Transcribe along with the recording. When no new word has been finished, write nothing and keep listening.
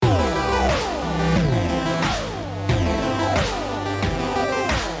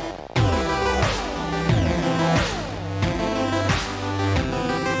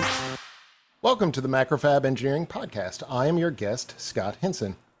Welcome to the Macrofab Engineering Podcast. I am your guest, Scott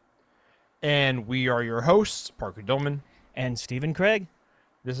Hinson. And we are your hosts, Parker Dillman and Stephen Craig.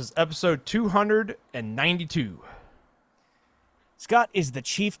 This is episode 292. Scott is the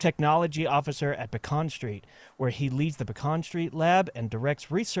Chief Technology Officer at Pecan Street, where he leads the Pecan Street Lab and directs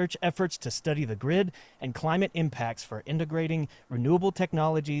research efforts to study the grid and climate impacts for integrating renewable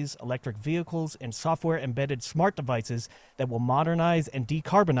technologies, electric vehicles, and software-embedded smart devices that will modernize and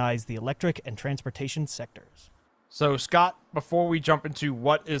decarbonize the electric and transportation sectors. So, Scott, before we jump into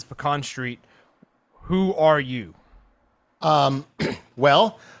what is Pecan Street, who are you?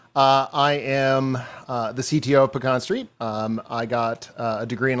 I am the CTO of Pecan Street. I got a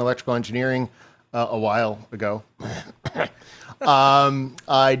degree in electrical engineering a while ago.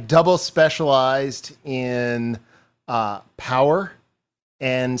 I double specialized in power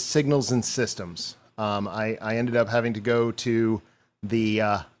and signals and systems. I ended up having to go to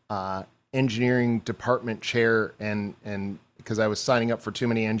the engineering department chair and because I was signing up for too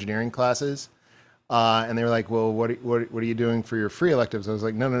many engineering classes. And they were like, well, what are you doing for your free electives? I was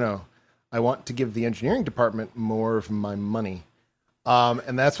like, no. I want to give the engineering department more of my money.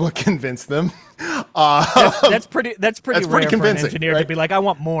 And that's what convinced them. That's pretty rare convincing, for an engineer, right? To be like, I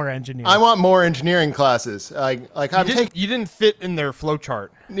want more engineering. I want more engineering classes. You didn't fit in their flow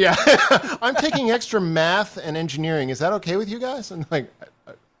chart. Yeah. I'm taking extra math and engineering. Is that okay with you guys? And like,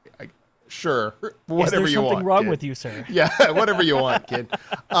 sure. Whatever you want. Is there something wrong kid. with you, sir? Yeah. Whatever you want, kid.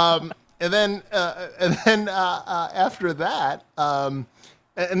 And then after that,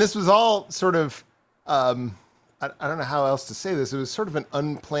 and this was all sort of, I don't know how else to say this. It was sort of an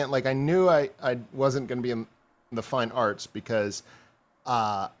unplanned, like I knew I wasn't going to be in the fine arts because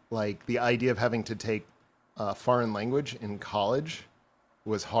like the idea of having to take foreign language in college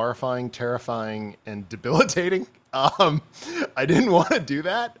was horrifying, terrifying, and debilitating. I didn't want to do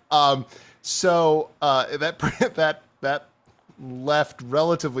that. So that left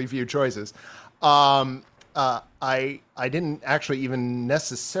relatively few choices. I didn't actually even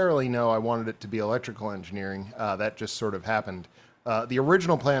necessarily know I wanted it to be electrical engineering. That just sort of happened. The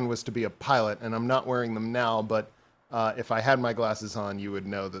original plan was to be a pilot, and I'm not wearing them now, but if I had my glasses on, you would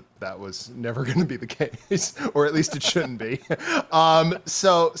know that was never going to be the case, or at least it shouldn't be.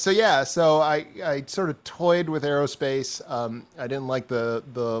 So I sort of toyed with aerospace. I didn't like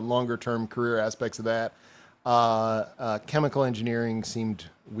the longer term career aspects of that. Chemical engineering seemed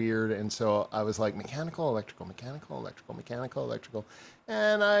weird, and so I was like mechanical, electrical,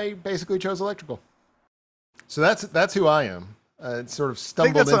 and I basically chose electrical. So that's who I am. Sort of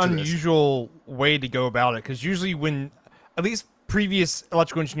stumbled into this. I think that's an unusual way to go about it, because usually when, at least previous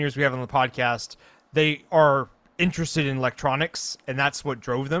electrical engineers we have on the podcast, they are interested in electronics, and that's what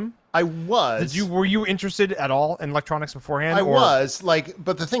drove them. I was. Were you interested at all in electronics beforehand? Was,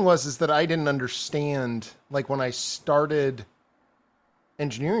 but the thing is that I didn't understand, like when I started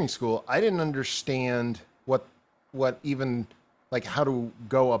engineering school, I didn't understand what even, like how to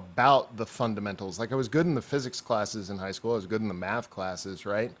go about the fundamentals. Like I was good in the physics classes in high school. I was good in the math classes,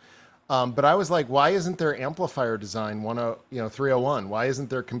 right? But I was like, why isn't there amplifier design 301? Why isn't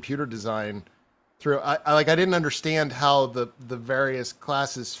there computer design I didn't understand how the various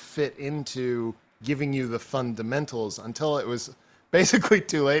classes fit into giving you the fundamentals until it was basically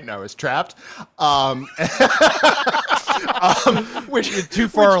too late and I was trapped. Which too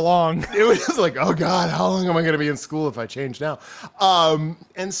far along. It was just like, oh God, how long am I going to be in school if I change now?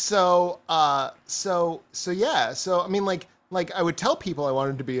 So I mean, like I would tell people I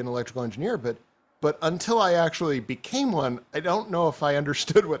wanted to be an electrical engineer, but until I actually became one, I don't know if I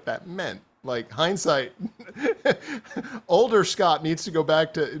understood what that meant. Like hindsight, older Scott needs to go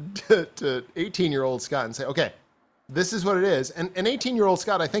back to 18-year-old Scott and say, okay, this is what it is. And an 18-year-old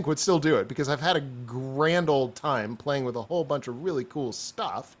Scott, I think, would still do it because I've had a grand old time playing with a whole bunch of really cool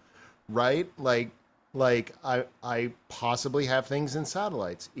stuff, right? Like I possibly have things in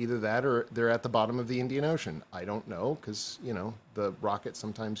satellites, either that or they're at the bottom of the Indian Ocean. I don't know because, the rockets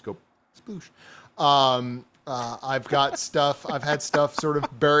sometimes go sploosh. I've got stuff, I've had stuff sort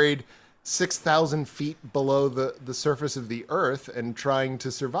of buried 6,000 feet below the surface of the Earth and trying to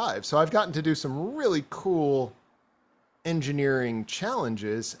survive. So I've gotten to do some really cool engineering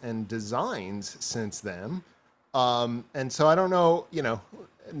challenges and designs since then. And so I don't know,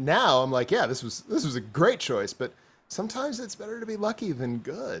 now I'm like, yeah, this was a great choice, but sometimes it's better to be lucky than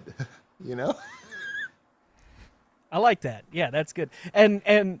good, I like that. Yeah, that's good.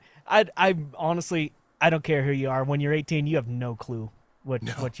 And I honestly, I don't care who you are. When you're 18, you have no clue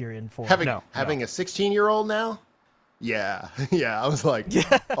what you're in for. Having a 16-year-old now? Yeah. I was like,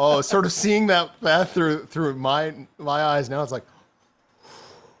 sort of seeing that path through my eyes now. It's like,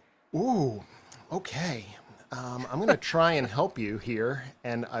 ooh, okay, I'm going to try and help you here,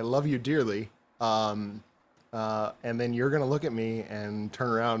 and I love you dearly. And then you're going to look at me and turn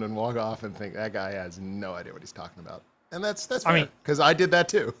around and walk off and think that guy has no idea what he's talking about. And that's fair, because I did that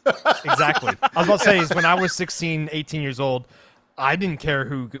too. Exactly. I was about to say, is when I was 16, 18 years old, I didn't care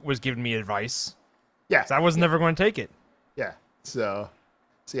who was giving me advice. Yeah. I was never going to take it. Yeah. So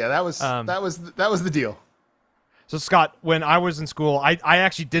yeah, that was the deal. So Scott, when I was in school, I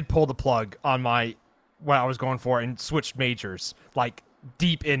actually did pull the plug on what I was going for and switched majors, like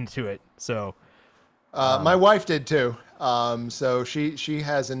deep into it. So my wife did too. So she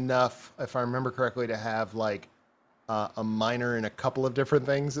has enough, if I remember correctly, to have like a minor in a couple of different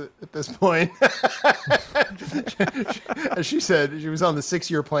things at this point. As she said, she was on the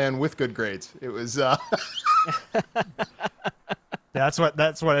 6-year plan with good grades. It was. Yeah, that's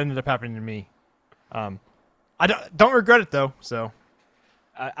what ended up happening to me. I don't regret it though. So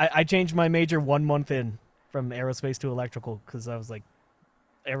I changed my major 1 month in from aerospace to electrical because I was like,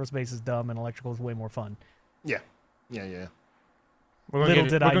 aerospace is dumb and electrical is way more fun. Yeah. We're going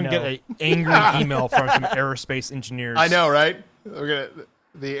to get an angry email from some aerospace engineers. I know, right? The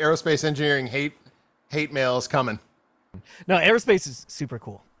aerospace engineering hate mail is coming. No, aerospace is super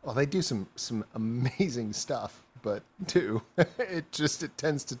cool. Well, they do some amazing stuff, but it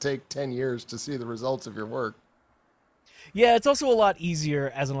tends to take 10 years to see the results of your work. Yeah, it's also a lot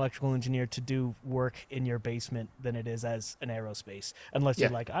easier as an electrical engineer to do work in your basement than it is as an aerospace, unless you're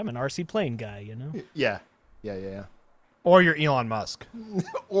like, I'm an RC plane guy, you know? Yeah. Or you're Elon Musk.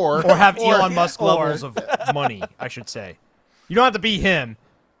 or have Elon Musk levels of money, I should say. You don't have to be him.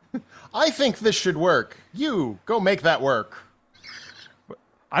 I think this should work. You go make that work.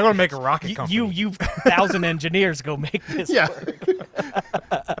 I'm going to make a rocket company. You 1,000 engineers go make this work.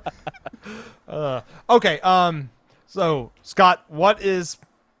 Okay, so Scott, what is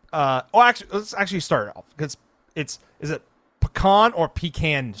let's actually start off because is it Pecan or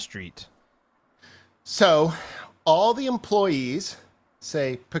Pecan Street? So all the employees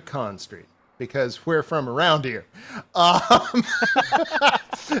say Pecan Street because we're from around here.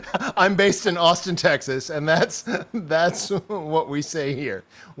 I'm based in Austin, Texas, and that's what we say here.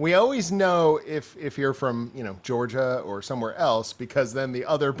 We always know if you're from Georgia or somewhere else because then the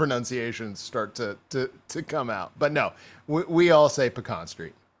other pronunciations start to come out. But no, we all say Pecan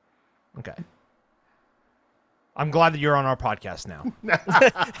Street. Okay. I'm glad that you're on our podcast now.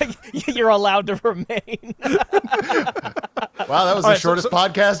 You're allowed to remain. Wow, that was the shortest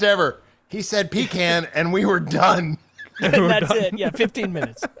podcast ever. He said pecan, and we were done. That's it. Yeah, 15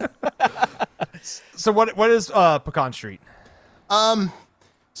 minutes. So what is Pecan Street?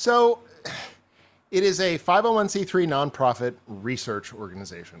 So it is a 501c3 nonprofit research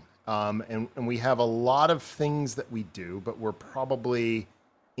organization. And we have a lot of things that we do, but we're probably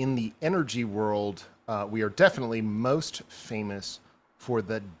in the energy world. We are definitely most famous for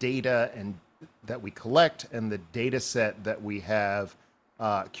the data that we collect and the data set that we have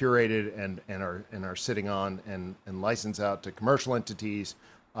curated and are sitting on and license out to commercial entities,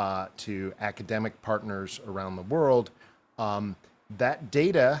 to academic partners around the world. That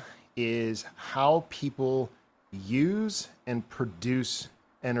data is how people use and produce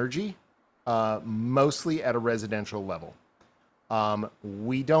energy, mostly at a residential level.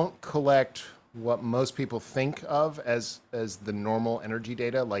 We don't collect what most people think of as the normal energy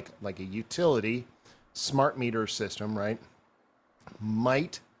data, like a utility smart meter system, right?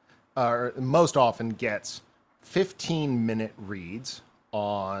 Most often gets 15-minute reads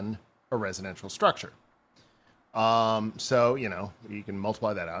on a residential structure. So, you can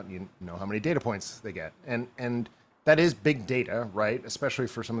multiply that out and you know how many data points they get. And that is big data, right? Especially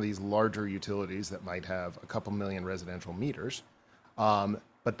for some of these larger utilities that might have a couple million residential meters.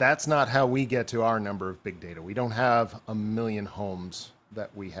 But that's not how we get to our number of big data. We don't have 1 million homes that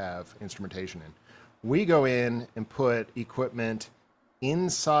we have instrumentation in. We go in and put equipment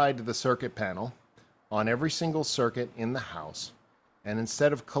inside the circuit panel on every single circuit in the house. And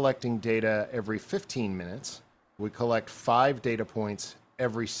instead of collecting data every 15 minutes, we collect 5 data points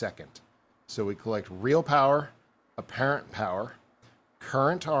every second. So we collect real power, apparent power,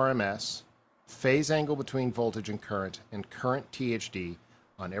 current RMS, phase angle between voltage and current THD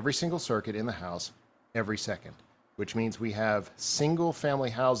on every single circuit in the house every second, which means we have single family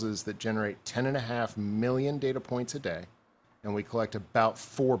houses that generate 10.5 million data points a day, and we collect about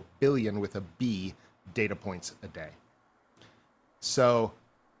 4 billion with a B data points a day. So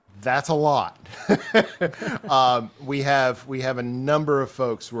that's a lot. We have a number of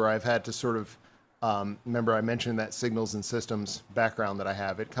folks where I've had to sort of, remember I mentioned that signals and systems background that I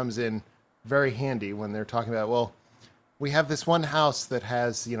have. It comes in very handy when they're talking about, well, we have this one house that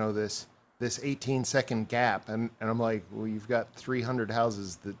has, this this 18-second gap, and I'm like, well, you've got 300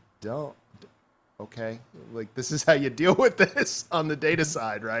 houses that don't. Okay, like this is how you deal with this on the data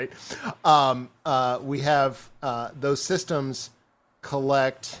side, right? We have those systems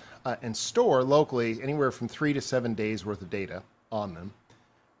collect and store locally anywhere from 3 to 7 days worth of data on them.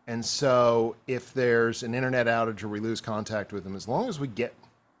 And so if there's an internet outage or we lose contact with them, as long as we get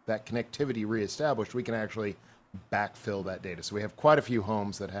that connectivity reestablished, we can actually backfill that data. So we have quite a few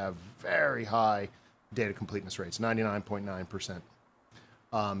homes that have very high data completeness rates, 99.9%.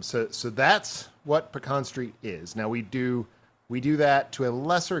 So that's what Pecan Street is. Now we do that to a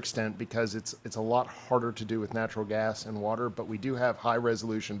lesser extent because it's a lot harder to do with natural gas and water, but we do have high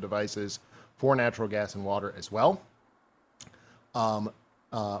resolution devices for natural gas and water as well.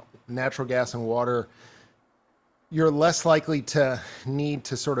 Natural gas and water, you're less likely to need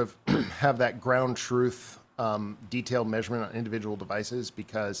to sort of have that ground truth detailed measurement on individual devices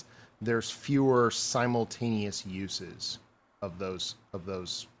because there's fewer simultaneous uses of those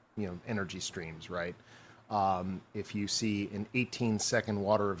energy streams, right? If you see an 18-second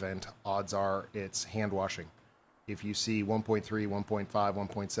water event, odds are it's hand washing. If you see 1.3, 1.5,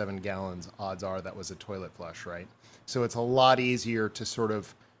 1.7 gallons, odds are that was a toilet flush, right? So it's a lot easier to sort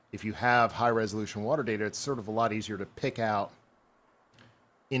of, if you have high resolution water data, it's sort of a lot easier to pick out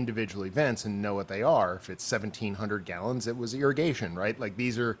individual events and know what they are. If it's 1,700 gallons, it was irrigation, right? Like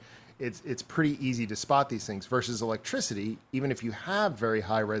these are, it's pretty easy to spot these things versus electricity. Even if you have very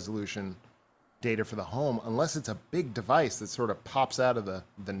high resolution data for the home, unless it's a big device that sort of pops out of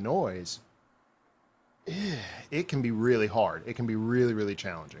the noise, it can be really hard. It can be really, really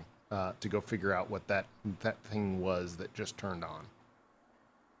challenging to go figure out what that thing was that just turned on.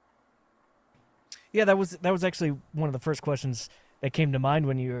 Yeah, that was actually one of the first questions that came to mind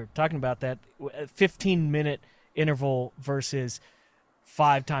when you were talking about that 15-minute interval versus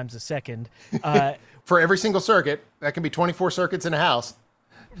 5 times a second. For every single circuit, that can be 24 circuits in a house.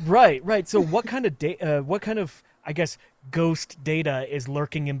 Right. So what kind of I guess ghost data is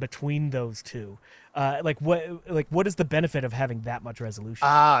lurking in between those two? What is the benefit of having that much resolution?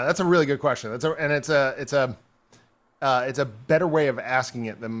 That's a really good question. It's a better way of asking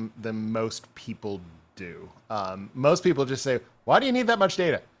it than most people do. Most people just say, "Why do you need that much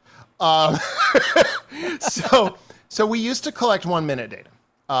data?" So we used to collect 1 minute data,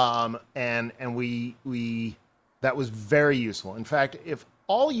 and we that was very useful. In fact, if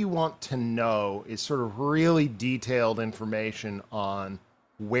all you want to know is sort of really detailed information on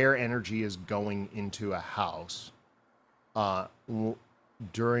where energy is going into a house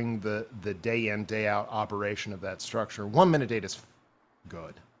during the day in, day out operation of that structure, 1 minute data is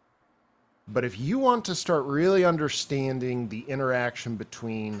good. But if you want to start really understanding the interaction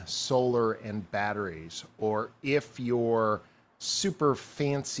between solar and batteries, or if your super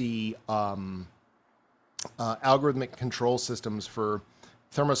fancy algorithmic control systems for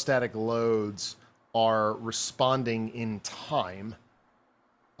thermostatic loads are responding in time,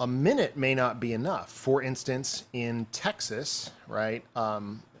 a minute may not be enough. For instance, in Texas, right?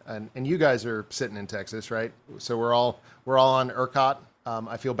 And you guys are sitting in Texas, right? So we're all on ERCOT.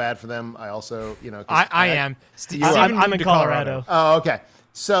 I feel bad for them. I also, I am. I'm in Colorado. Oh, okay.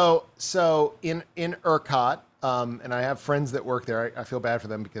 So in ERCOT, and I have friends that work there. I feel bad for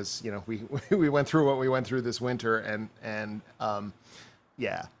them because we went through what we went through this winter, and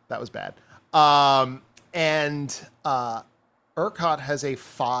yeah, that was bad. ERCOT has a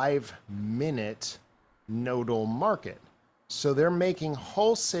 5-minute nodal market. So they're making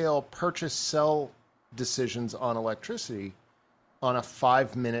wholesale purchase sell decisions on electricity on a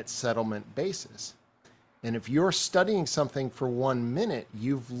 5-minute settlement basis. And if you're studying something for 1 minute,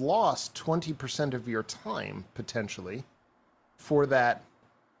 you've lost 20% of your time potentially for that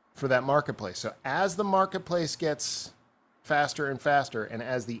marketplace. So as the marketplace gets faster and faster, and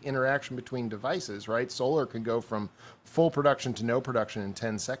as the interaction between devices, right? Solar can go from full production to no production in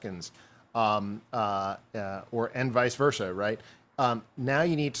 10 seconds, and vice versa, right? Now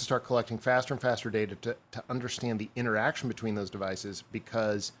you need to start collecting faster and faster data to understand the interaction between those devices,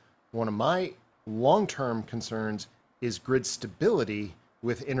 because one of my long-term concerns is grid stability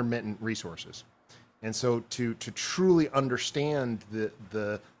with intermittent resources. And so to truly understand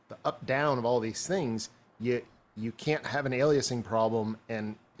the up-down of all these things, you can't have an aliasing problem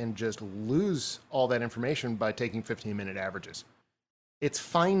and just lose all that information by taking 15-minute averages. It's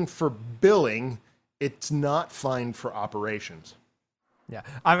fine for billing. It's not fine for operations. Yeah,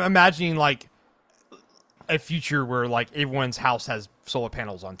 I'm imagining like a future where like everyone's house has solar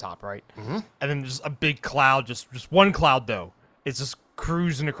panels on top, right? Mm-hmm. And then just a big cloud, just one cloud though. It's just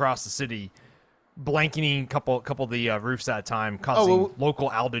cruising across the city, blanketing couple of the roofs at a time, causing local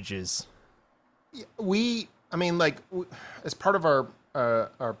outages. I mean, like, as part of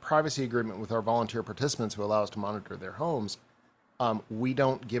our privacy agreement with our volunteer participants who allow us to monitor their homes, we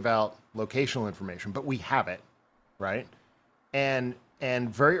don't give out locational information, but we have it, right? And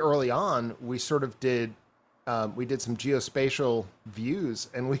very early on, we sort of did we did some geospatial views,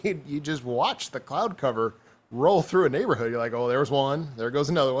 and you just watch the cloud cover roll through a neighborhood. You're like, oh, there's one, there goes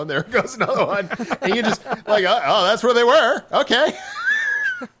another one, there goes another one, and you just like, oh, that's where they were. Okay.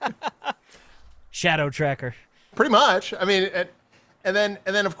 Shadow tracker. Pretty much. I mean, and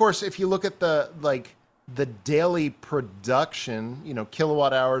then of course, if you look at the daily production,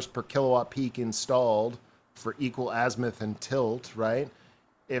 kilowatt hours per kilowatt peak installed for equal azimuth and tilt, right?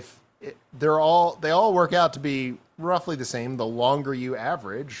 They all work out to be roughly the same. The longer you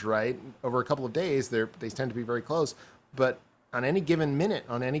average, right, over a couple of days, they tend to be very close. But on any given minute,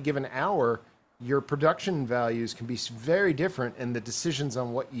 on any given hour, your production values can be very different, and the decisions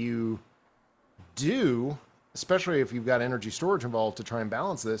on what you do, especially if you've got energy storage involved to try and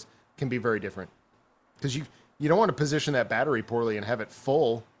balance this, can be very different. Because you don't want to position that battery poorly and have it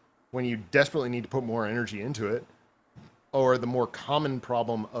full when you desperately need to put more energy into it, or the more common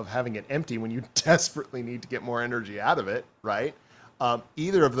problem of having it empty when you desperately need to get more energy out of it, right?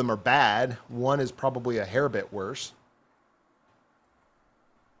 Either of them are bad. One is probably a hair bit worse.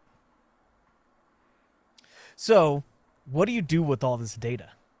 So, what do you do with all this data?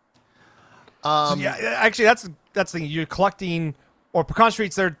 So yeah, actually, that's the thing. You're collecting, or Pecan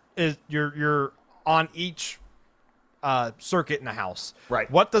Street's there is you're on each circuit in a house.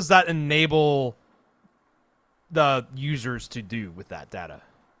 Right. What does that enable the users to do with that data?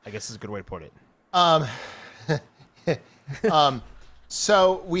 I guess is a good way to put it.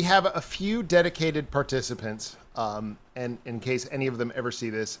 So we have a few dedicated participants, and in case any of them ever see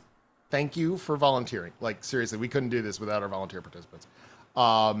this, thank you for volunteering. Like, seriously, we couldn't do this without our volunteer participants.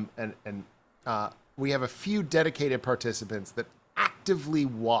 We have a few dedicated participants that actively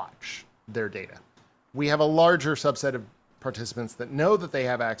watch their data. We have a larger subset of participants that know that they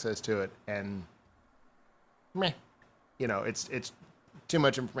have access to it, and it's too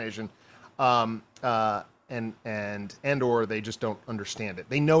much information, and or they just don't understand it.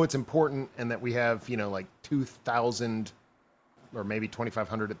 They know it's important, and that we have 2,000 or maybe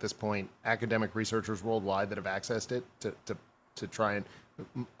 2,500 at this point academic researchers worldwide that have accessed it to try and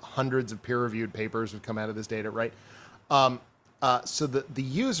hundreds of peer-reviewed papers have come out of this data, right? So the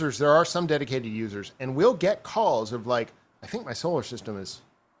users, there are some dedicated users, and we'll get calls of like, I think my solar system is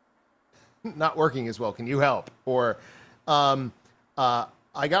not working as well. Can you help? Or I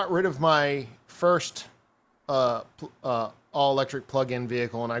got rid of my first all-electric plug-in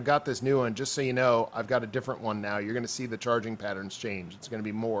vehicle, and I've got this new one. Just so you know, I've got a different one now. You're going to see the charging patterns change. It's going to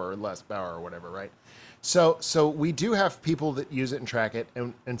be more or less power or whatever, right? So we do have people that use it and track it,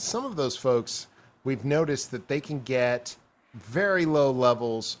 and some of those folks, we've noticed that they can get very low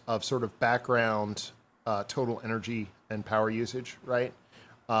levels of sort of background total energy and power usage, right?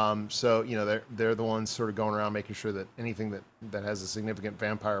 So they're the ones sort of going around making sure that anything that has a significant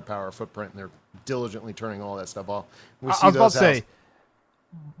vampire power footprint, and they're diligently turning all that stuff off. I was about to say,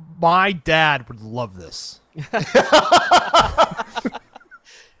 my dad would love this.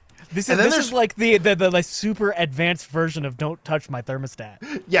 This is like the super advanced version of "Don't touch my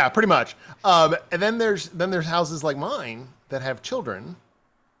thermostat." Yeah, pretty much. And then there's houses like mine that have children,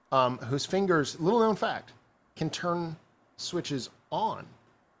 whose fingers, little known fact, can turn switches on,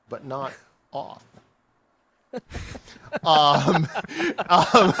 but not off.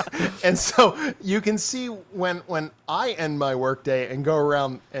 And so you can see when I end my workday and go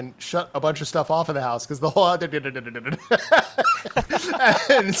around and shut a bunch of stuff off of the house, because the whole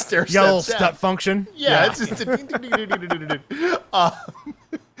and stair Yellow steps step down. function. Yeah, it's just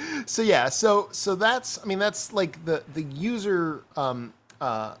so that's like the user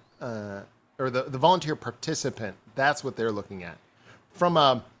or the volunteer participant. That's what they're looking at from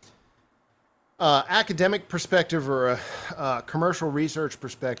a academic perspective or a commercial research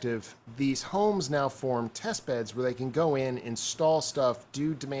perspective. These homes now form test beds where they can go in, install stuff,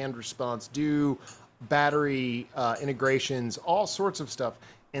 do demand response, do battery integrations, all sorts of stuff,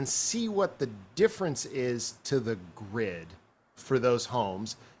 and see what the difference is to the grid for those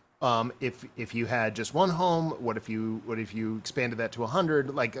homes. If you had just one home, what if you expanded that to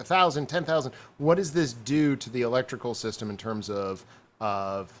 100, like 1,000, 10,000? What does this do to the electrical system in terms of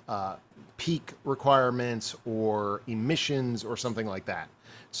peak requirements or emissions or something like that?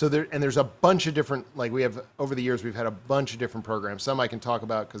 So there's a bunch of different, like we have over the years, we've had a bunch of different programs. Some I can talk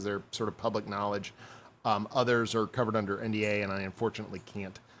about because they're sort of public knowledge. Others are covered under NDA, and I unfortunately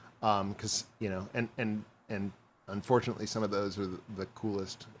can't, because and unfortunately some of those are the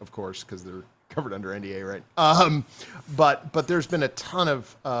coolest, of course, because they're covered under NDA, right? But there's been a ton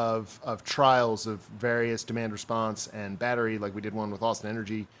of trials of various demand response and battery. Like we did one with Austin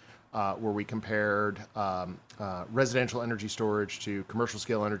Energy, where we compared residential energy storage to commercial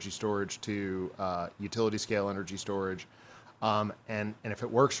scale energy storage to utility scale energy storage. And if it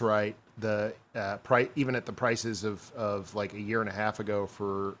works right, the even at the prices of like a year and a half ago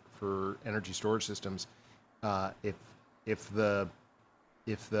for energy storage systems, if the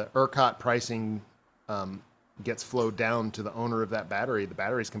ERCOT pricing gets flowed down to the owner of that battery, the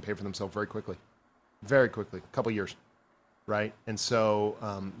batteries can pay for themselves very quickly, a couple years, right? And so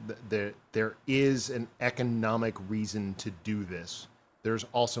there is an economic reason to do this. There's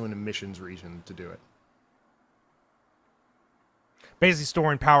also an emissions reason to do it. Basically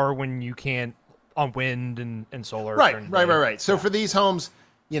storing power when you can't on wind and solar. Right. So for these homes,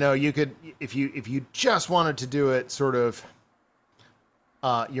 you could, if you just wanted to do it sort of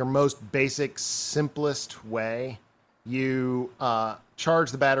your most basic, simplest way, you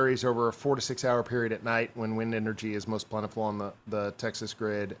charge the batteries over a 4 to 6 hour period at night when wind energy is most plentiful on the Texas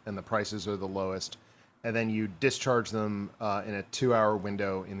grid and the prices are the lowest. And then you discharge them in a 2 hour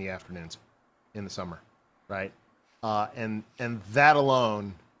window in the afternoons in the summer, right? And that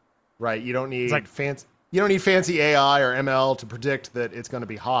alone, right? You don't need fancy AI or ML to predict that it's going to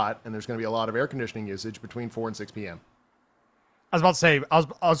be hot and there's going to be a lot of air conditioning usage between 4 and 6 p.m. I was about to say, I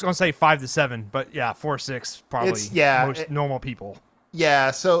was going to say 5 to 7, but yeah, 4 6 probably most normal people. Yeah.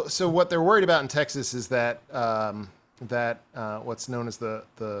 So what they're worried about in Texas is that what's known as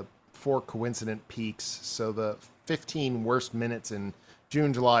the 4 coincident peaks. So the 15 worst minutes in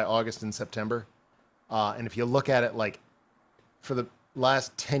June, July, August, and September. And if you look at it, like for the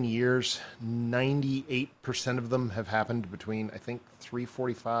last 10 years, 98% of them have happened between, I think,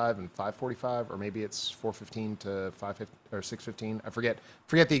 3:45 and 5:45, or maybe it's 4:15 to 5:15 or 6:15. I forget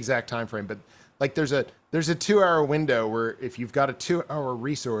the exact time frame, but like there's a 2 hour window where if you've got a 2 hour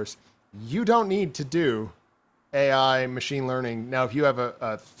resource, you don't need to do AI machine learning. Now, if you have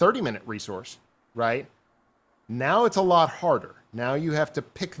a 30-minute resource, right? Now it's a lot harder. Now you have to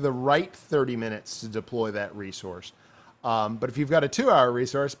pick the right 30 minutes to deploy that resource. But if you've got a 2 hour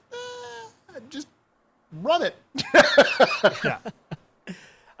resource, just run it. Yeah.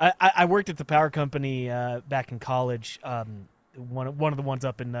 I worked at the power company back in college, one of the ones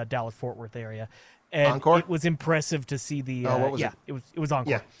up in Dallas Fort Worth area, and Encore? It was impressive to see the. What was it? It was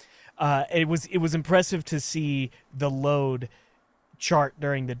Encore. Yeah. It was impressive to see the load chart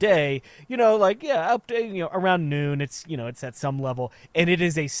during the day, up to, around noon, it's at some level, and it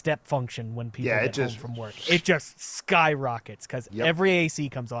is a step function when people get home from work. It just skyrockets because every AC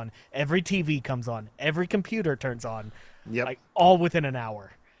comes on, every TV comes on, every computer turns on, like all within an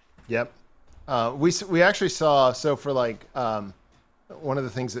hour. Yep. We actually saw, so for like one of the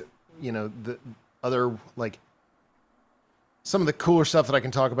things that the other, like, some of the cooler stuff that I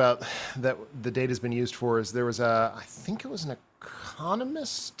can talk about that the data's been used for is there was I think it was an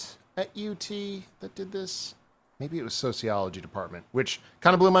economist at UT that did this. Maybe it was sociology department, which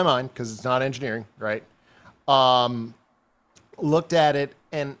kind of blew my mind because it's not engineering, right? Looked at it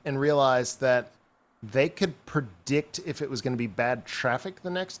and realized that they could predict if it was going to be bad traffic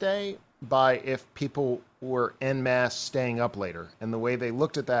the next day by if people were en masse staying up later. And the way they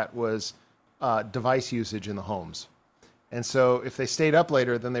looked at that was device usage in the homes. And so if they stayed up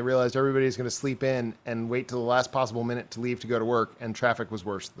later, then they realized everybody's going to sleep in and wait till the last possible minute to leave to go to work, and traffic was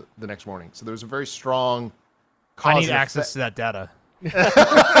worse the next morning. So there was a very strong cause. I need access to that data.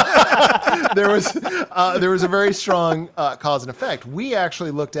 There was a very strong cause and effect. We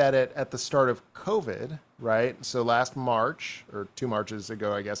actually looked at it at the start of COVID, right? So last March, or 2 Marches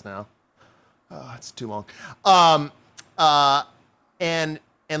ago, I guess now. It's too long. And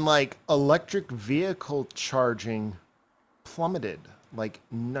like electric vehicle charging plummeted like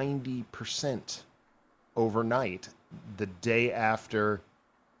 90% overnight the day after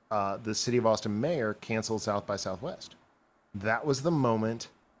the City of Austin mayor canceled South by Southwest. That was the moment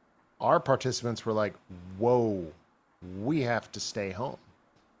our participants were like, whoa, we have to stay home.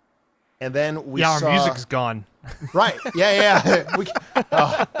 And then we saw... our music's gone. Right. Yeah.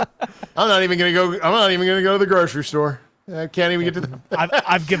 I'm not even going to go to the grocery store. I can't even get to the...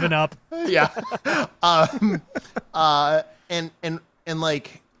 I've given up. Yeah. And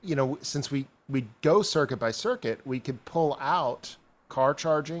like, since we go circuit by circuit, we could pull out car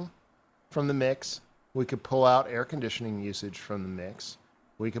charging from the mix. We could pull out air conditioning usage from the mix.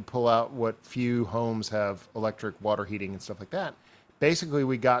 We could pull out what few homes have electric water heating and stuff like that. Basically,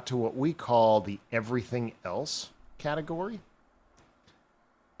 we got to what we call the everything else category.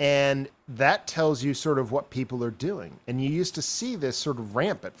 And that tells you sort of what people are doing. And you used to see this sort of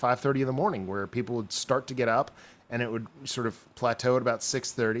ramp at 5:30 in the morning where people would start to get up and it would sort of plateau at about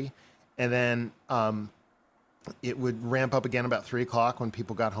 6:30. And then it would ramp up again about 3 o'clock when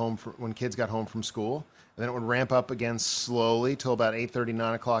people got home, when kids got home from school. And then it would ramp up again slowly till about 8:30,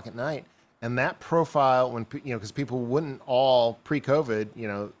 9 o'clock at night. And that profile, when, because people wouldn't all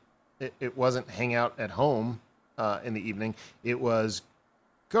pre-COVID, it wasn't hang out at home in the evening. It was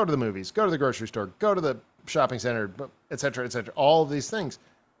go to the movies, go to the grocery store, go to the shopping center, et cetera, all of these things.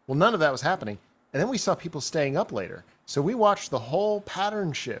 Well, none of that was happening. And then we saw people staying up later. So we watched the whole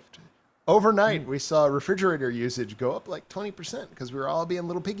pattern shift. Overnight, we saw refrigerator usage go up like 20% because we were all being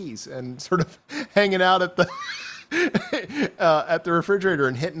little piggies and sort of hanging out at the at the refrigerator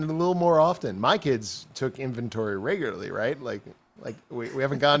and hitting it a little more often. My kids took inventory regularly, right? Like we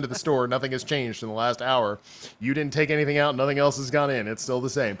haven't gone to the store. Nothing has changed in the last hour. You didn't take anything out. Nothing else has gone in. It's still the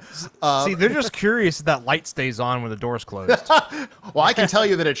same. See, they're just curious if that light stays on when the door's closed. Well, I can tell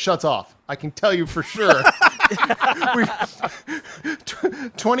you that it shuts off. I can tell you for sure.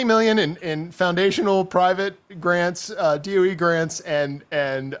 $20 million in foundational private grants, DOE grants, and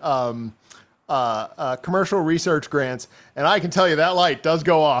commercial research grants, and I can tell you that light does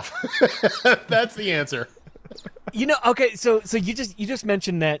go off. That's the answer. Okay, so you just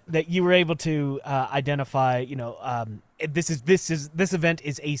mentioned that you were able to identify, this event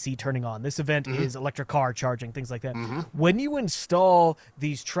is AC turning on, this event is electric car charging, things like that. When you install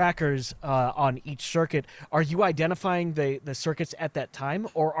these trackers on each circuit, are you identifying the circuits at that time,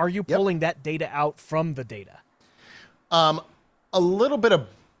 or are you pulling that data out from the data? A little bit of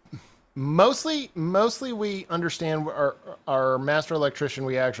mostly we understand our master electrician.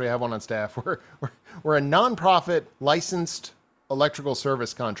 We actually have one on staff. We're a nonprofit licensed electrical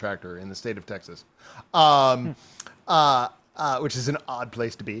service contractor in the state of Texas, which is an odd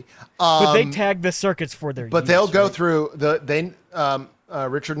place to be. But they tag the circuits for their But use, they'll go right? through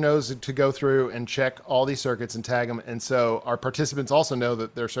Richard knows to go through and check all these circuits and tag them. And so our participants also know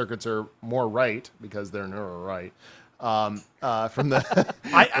that their circuits are more right because they're neuro right. From the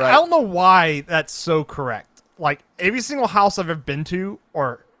I don't know why that's so correct. Like every single house I've ever been to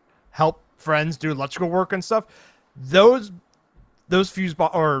or helped friends do electrical work and stuff, those fuse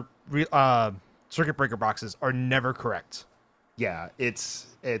circuit breaker boxes are never correct. Yeah, I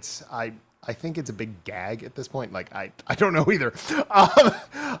think it's a big gag at this point. Like I don't know either.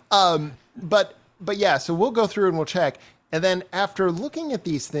 But yeah, so we'll go through and we'll check. And then after looking at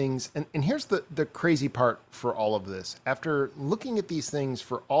these things, and here's the crazy part for all of this. After looking at these things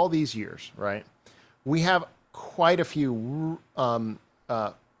for all these years, right, we have quite a few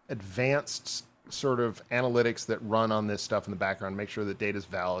advanced sort of analytics that run on this stuff in the background, make sure that data's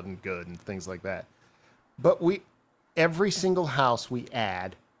valid and good and things like that. But every single house we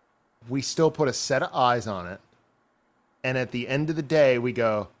add, we still put a set of eyes on it. And at the end of the day, we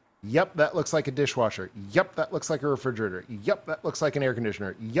go, yep, that looks like a dishwasher. Yep, that looks like a refrigerator. Yep, that looks like an air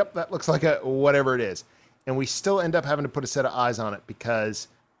conditioner. Yep, that looks like a whatever it is. And we still end up having to put a set of eyes on it because,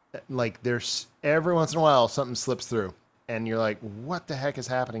 like, there's every once in a while something slips through, and you're like, what the heck is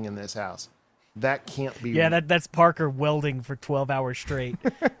happening in this house? That can't be. Yeah, that's Parker welding for 12 hours straight.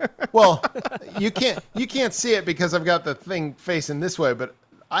 Well, you can't see it because I've got the thing facing this way, but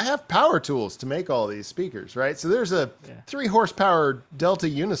I have power tools to make all these speakers, right? So there's a 3 horsepower Delta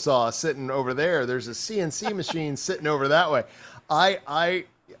Unisaw sitting over there. There's a CNC machine sitting over that way. I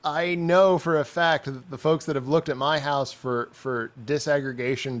know for a fact that the folks that have looked at my house for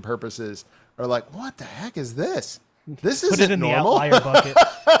disaggregation purposes are like, what the heck is this? This isn't Put it in normal. the outlier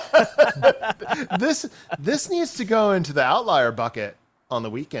bucket. This needs to go into the outlier bucket on the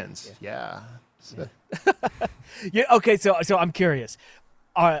weekends. Yeah. Yeah. Okay. So I'm curious.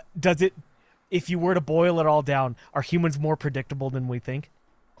 Does it? If you were to boil it all down, are humans more predictable than we think?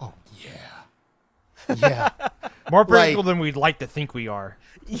 Oh yeah. Yeah. More predictable than we'd like to think we are.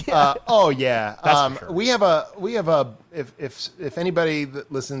 Yeah. Oh yeah. That's for sure. We have a if anybody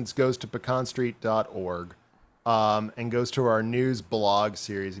that listens goes to pecanstreet.org and goes to our news blog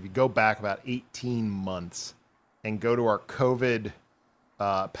series, if you go back about 18 months and go to our COVID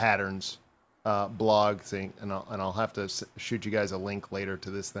patterns blog thing, and I'll have to shoot you guys a link later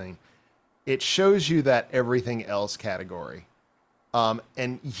to this thing. It shows you that everything else category,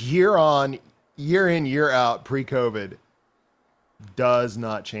 and year in, year out, pre-COVID does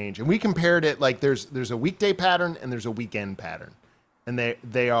not change. And we compared it like there's a weekday pattern and there's a weekend pattern, and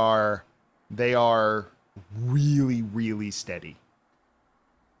they are really, really steady.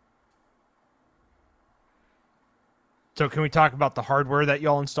 So can we talk about the hardware that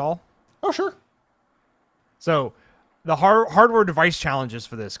y'all install? Oh, sure. So the hardware device challenges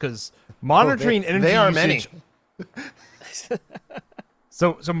for this, because monitoring energy they are usage, many.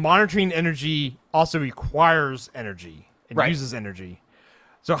 So monitoring energy also requires energy and Right. uses energy.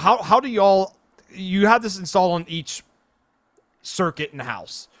 So how do you have this installed on each circuit in the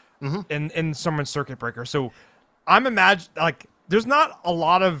house, in someone's circuit breaker. So I'm like there's not a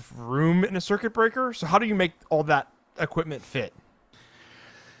lot of room in a circuit breaker. So how do you make all that equipment fit?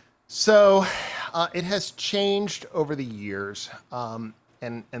 So it has changed over the years,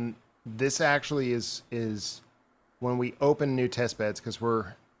 and this actually is when we open new test beds, because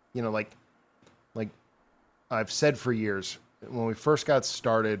we're like I've said for years, when we first got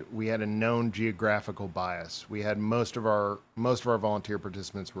started, we had a known geographical bias. We had most of our volunteer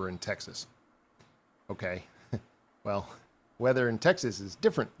participants were in Texas. Okay, well, weather in Texas is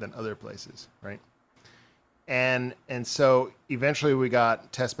different than other places, right? And so eventually we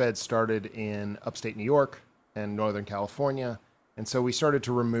got test beds started in upstate New York and Northern California. And so we started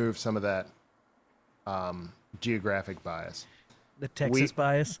to remove some of that geographic bias. The Texas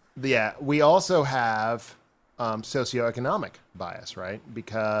bias? Yeah. We also have socioeconomic bias, right?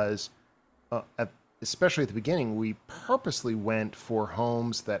 Because especially at the beginning, we purposely went for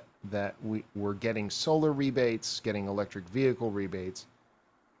homes that we were getting solar rebates, getting electric vehicle rebates,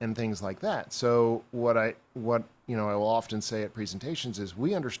 and things like that. So what I will often say at presentations is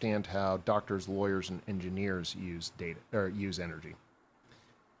we understand how doctors, lawyers, and engineers use data or use energy.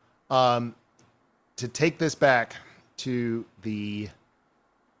 To take this back to the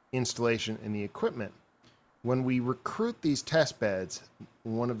installation and the equipment, when we recruit these test beds,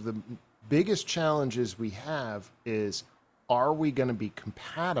 one of the biggest challenges we have is, are we going to be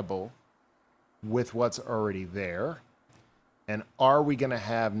compatible with what's already there? And are we going to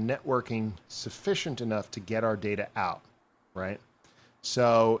have networking sufficient enough to get our data out, right?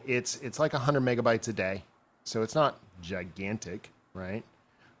 So it's like 100 megabytes a day. So it's not gigantic, right?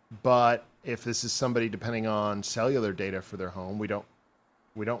 But if this is somebody depending on cellular data for their home, we don't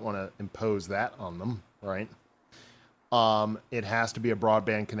want to impose that on them, right? It has to be a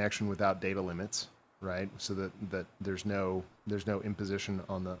broadband connection without data limits, right? So that there's no imposition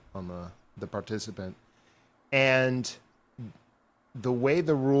on the participant. And the way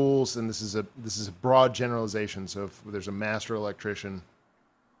the rules, and this is a broad generalization, so if there's a master electrician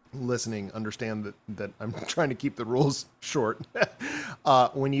listening, understand that I'm trying to keep the rules short.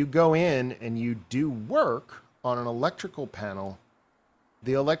 When you go in and you do work on an electrical panel,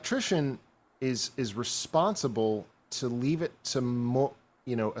 the electrician is responsible to leave it to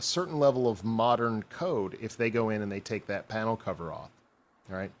a certain level of modern code if they go in and they take that panel cover off.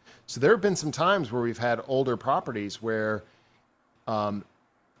 All right. So there have been some times where we've had older properties where our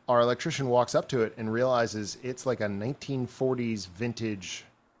electrician walks up to it and realizes it's like a 1940s vintage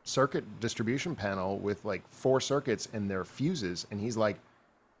circuit distribution panel with like 4 circuits and their fuses, and he's like,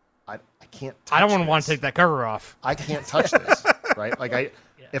 I can't touch I don't want this. to take that cover off. I can't touch this, right? Like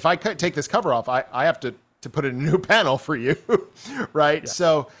if I take this cover off, I have to put in a new panel for you, right?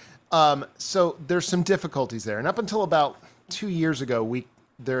 Yeah. So there's some difficulties there, and up until about 2 years ago,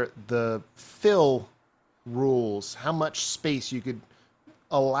 the fill rules, how much space you could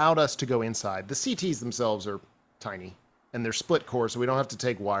allowed us to go inside. The CTs themselves are tiny, and they're split core, so we don't have to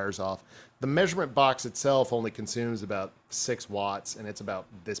take wires off. The measurement box itself only consumes about 6 watts, and it's about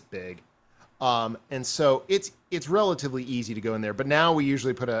this big. And so it's relatively easy to go in there. But now we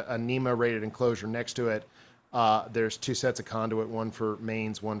usually put a NEMA-rated enclosure next to it. There's 2 sets of conduit, one for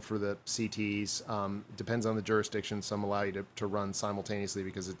mains, one for the CTs. Depends on the jurisdiction. Some allow you to run simultaneously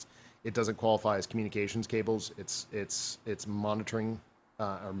because it doesn't qualify as communications cables. It's monitoring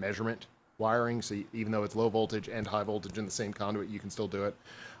or measurement wiring. So even though it's low voltage and high voltage in the same conduit, you can still do it.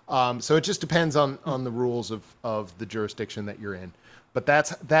 So it just depends on the rules of the jurisdiction that you're in. But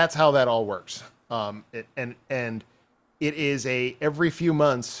that's how that all works. And it is every few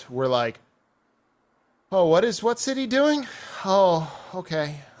months we're like, oh, what city doing? Oh,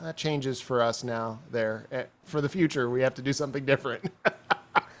 okay, that changes for us now. There, for the future, we have to do something different.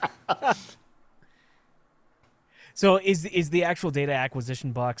 So is the actual data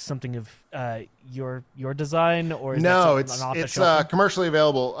acquisition box something of your design, or is no? that It's commercially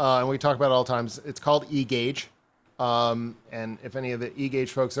available, and we talk about it all the times. It's called eGauge, and if any of the eGauge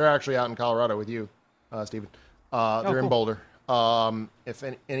folks, they're actually out in Colorado with you, Stephen. They're cool. in Boulder. If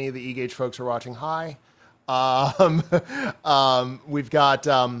any of the eGauge folks are watching, hi. We've got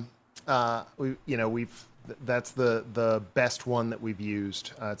that's the best one that we've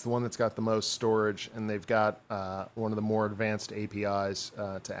used. It's the one that's got the most storage, and they've got one of the more advanced APIs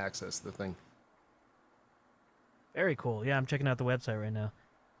to access the thing. Very cool. Yeah, I'm checking out the website right now.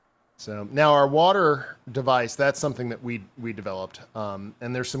 So now our water device, that's something that we developed. And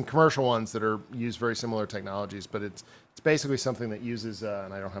there's some commercial ones that are use very similar technologies, but it's basically something that uses,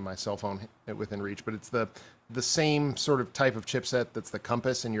 and I don't have my cell phone within reach, but it's the same sort of type of chipset that's the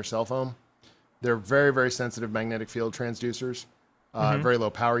compass in your cell phone. They're very, very sensitive magnetic field transducers, very low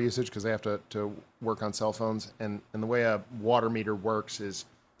power usage because they have to work on cell phones. And the way a water meter works is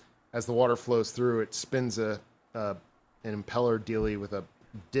as the water flows through, it spins an impeller dealy with a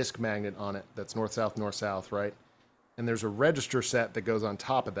disc magnet on it that's north-south, right? And there's a register set that goes on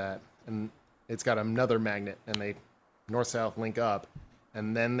top of that, and it's got another magnet, and they north-south link up,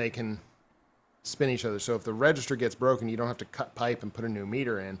 and then they can spin each other. So if the register gets broken, you don't have to cut pipe and put a new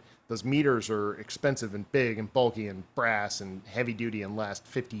meter in. Those meters are expensive and big and bulky and brass and heavy duty and last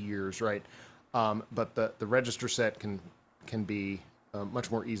 50 years, right? But the register set can be much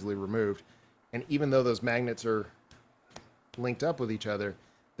more easily removed. And even though those magnets are linked up with each other,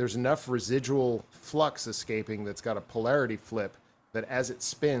 there's enough residual flux escaping that's got a polarity flip that as it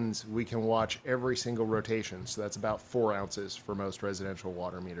spins, we can watch every single rotation. So that's about 4 ounces for most residential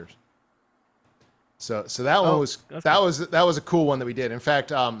water meters. So that one was a cool one that we did. In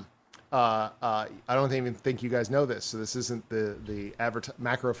fact, I don't even think you guys know this. So this isn't the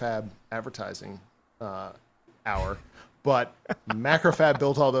Macrofab advertising hour. But Macrofab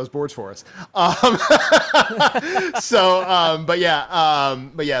built all those boards for us. But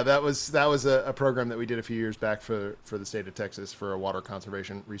yeah, that was a program that we did a few years back for the state of Texas for a water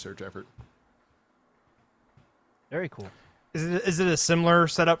conservation research effort. Very cool. Is it a similar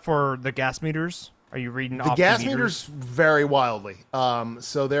setup for the gas meters? Are you reading off the gas meters vary wildly.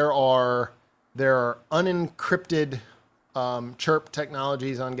 So there are unencrypted chirp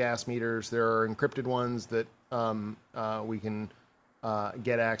technologies on gas meters. There are encrypted ones that we can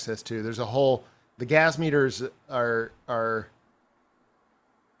get access to. There's the gas meters are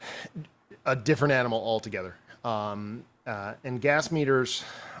a different animal altogether. And gas meters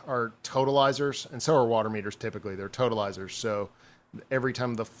are totalizers, and so are water meters typically. They're totalizers. So every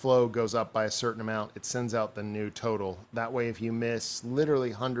time the flow goes up by a certain amount, it sends out the new total. That way, if you miss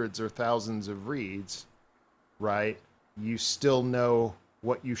literally hundreds or thousands of reads, right, you still know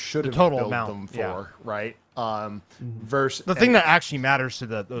what you should have total billed amount, them for, yeah. Right? Versus the thing that actually matters to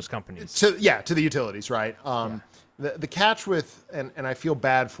those companies. To the utilities, right? The catch with, and I feel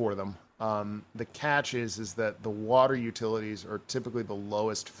bad for them, the catch is that the water utilities are typically the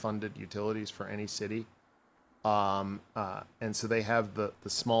lowest funded utilities for any city. And so they have the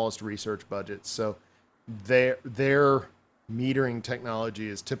smallest research budgets. So their metering technology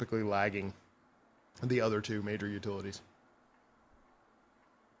is typically lagging the other two major utilities.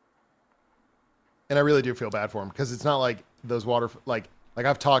 And I really do feel bad for them because it's not like those water, like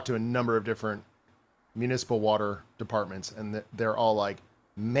I've talked to a number of different municipal water departments, and they're all like,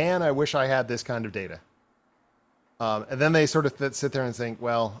 man, I wish I had this kind of data. And then they sort of sit there and think,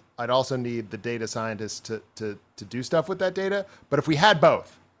 well, I'd also need the data scientists to do stuff with that data. But if we had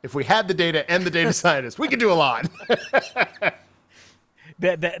both, if we had the data and the data scientists, we could do a lot.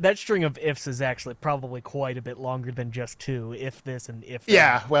 That string of ifs is actually probably quite a bit longer than just two, if this and if that.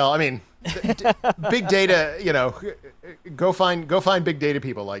 Yeah, well, I mean, big data, go find big data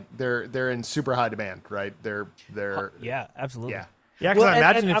people. Like they're in super high demand, right? They're yeah, absolutely. Yeah. Yeah, because I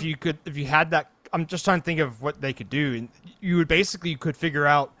imagine if you had that, I'm just trying to think of what they could do. And you could figure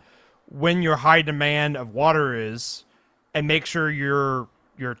out when your high demand of water is, and make sure your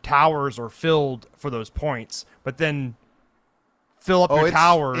towers are filled for those points. But then fill up your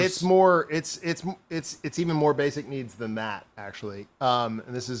towers. It's more. It's even more basic needs than that, actually. And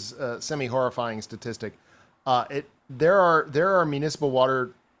this is a semi-horrifying statistic. There are municipal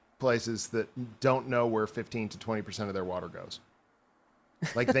water places that don't know where 15 to 20% of their water goes.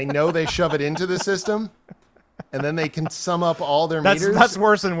 Like they know they shove it into the system, and then they can sum up all their meters. That's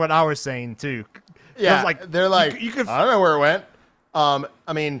worse than what I was saying too. Yeah, they're like, you could, I don't know where it went. I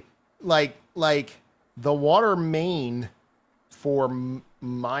mean, like the water main for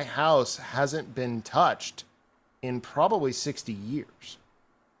my house hasn't been touched in probably 60 years.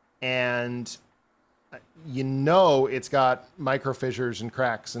 And it's got micro fissures and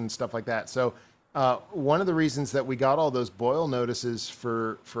cracks and stuff like that. So one of the reasons that we got all those boil notices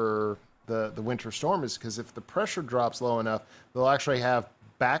for the winter storm is because if the pressure drops low enough, they'll actually have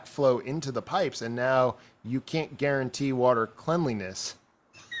backflow into the pipes, and now you can't guarantee water cleanliness.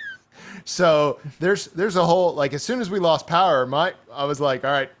 So there's a whole, like, as soon as we lost power, I was like,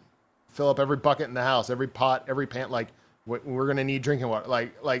 all right, fill up every bucket in the house, every pot, every pan, like we're going to need drinking water.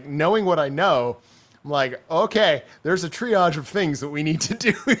 Like knowing what I know, I'm like, okay, there's a triage of things that we need to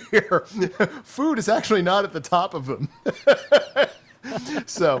do here. Food is actually not at the top of them.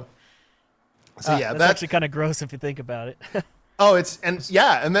 So So yeah, that's actually kind of gross if you think about it. Oh, and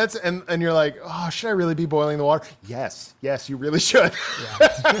you're like, oh, should I really be boiling the water? Yes, you really should.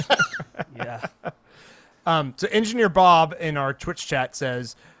 Yeah. So Engineer Bob in our Twitch chat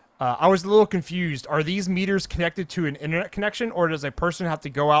says, I was a little confused. Are these meters connected to an internet connection, or does a person have to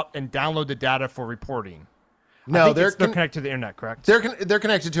go out and download the data for reporting? No, they're connected to the internet, correct? They're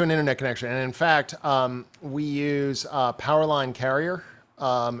connected to an internet connection, and in fact, we use Powerline Carrier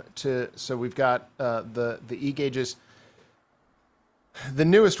so we've got the e-gauges. The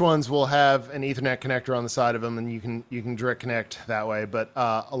newest ones will have an Ethernet connector on the side of them, and you can direct connect that way. But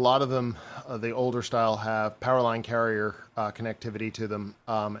a lot of them, the older style, have Powerline Carrier connectivity to them,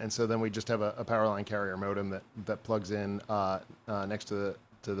 and so then we just have a Powerline Carrier modem that plugs in next to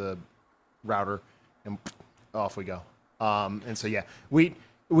the router, and off we go. And so yeah, we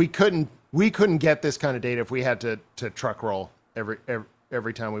couldn't get this kind of data if we had to truck roll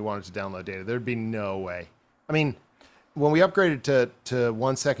every time we wanted to download data. There'd be no way. I mean, when we upgraded to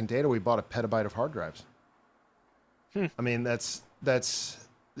 1 second data, we bought a petabyte of hard drives. I mean, that's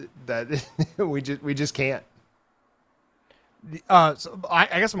we just can't. So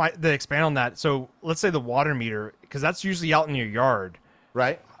I guess to expand on that. So let's say the water meter, because that's usually out in your yard,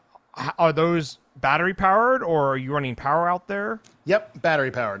 right? Are those battery powered, or are you running power out there? Yep,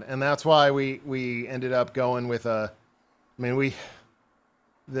 battery powered, and that's why we ended up going with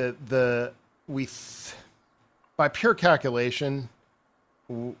by pure calculation,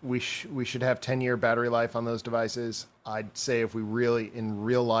 we should have 10-year battery life on those devices. I'd say if we really, in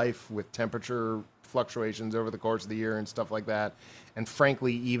real life, with temperature fluctuations over the course of the year and stuff like that, and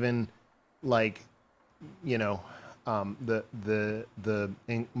frankly, even like, the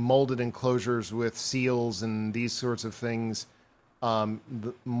molded enclosures with seals and these sorts of things,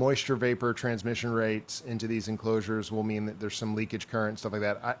 the moisture vapor transmission rates into these enclosures will mean that there's some leakage current, stuff like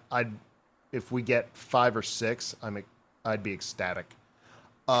that. If we get 5 or 6, I'd be ecstatic.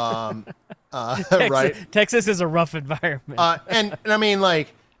 Right? Texas is a rough environment. And I mean,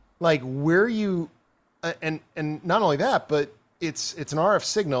 like where you, and not only that, but it's an RF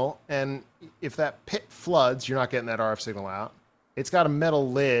signal, and if that pit floods, you're not getting that RF signal out. It's got a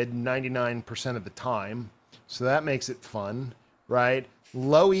metal lid 99% of the time, so that makes it fun, right?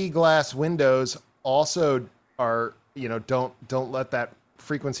 Low E glass windows also are, don't let that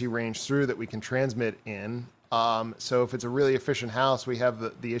frequency range through that we can transmit in. So if it's a really efficient house, we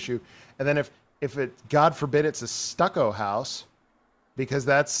have the issue. And then if it, God forbid, it's a stucco house, because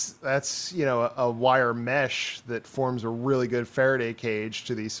that's a wire mesh that forms a really good Faraday cage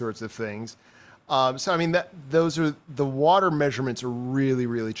to these sorts of things. So I mean, those are the water measurements are really,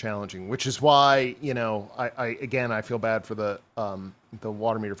 really challenging, which is why I feel bad for the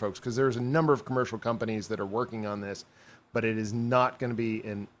water meter folks, because there's a number of commercial companies that are working on this, but it is not going to be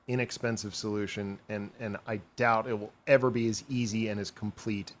an inexpensive solution, and I doubt it will ever be as easy and as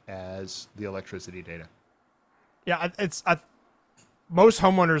complete as the electricity data. Yeah, most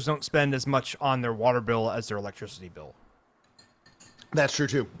homeowners don't spend as much on their water bill as their electricity bill. That's true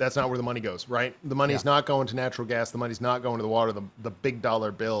too. That's not where the money goes, right? The money's not going to natural gas. The money's not going to the water. The big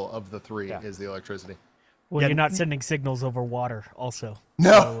dollar bill of the three is the electricity. Well, you're not sending signals over water also.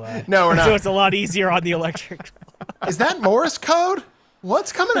 No, no, we're not. So it's a lot easier on the electric. Is that Morse code?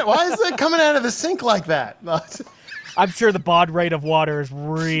 What's coming out? Why is that coming out of the sink like that? I'm sure the baud rate of water is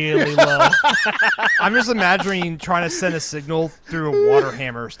really low. I'm just imagining trying to send a signal through a water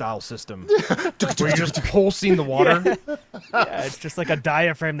hammer style system where you're just pulsing the water. Yeah, it's just like a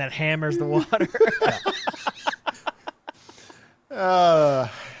diaphragm that hammers the water. Now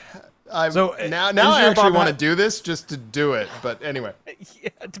I actually want to do this just to do it. But anyway. Yeah,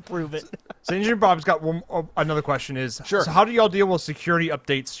 to prove it. So Engineer Bob's got another question is, sure. So how do y'all deal with security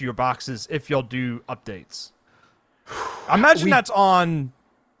updates to your boxes if y'all do updates? I imagine that's on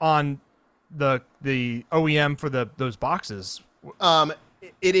the OEM for those boxes.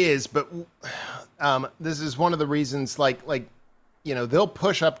 It is, but this is one of the reasons. They'll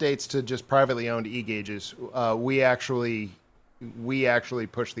push updates to just privately owned e-gauges. We actually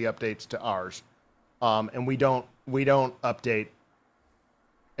push the updates to ours, and we don't update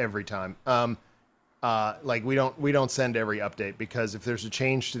every time. We don't send every update, because if there's a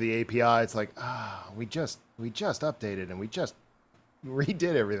change to the API, it's like, we just updated and we just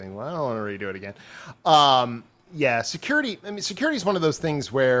redid everything. Well, I don't want to redo it again. Security. I mean, security is one of those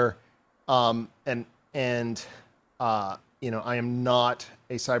things where, I am not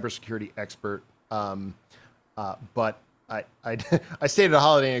a cybersecurity expert, but I stayed at a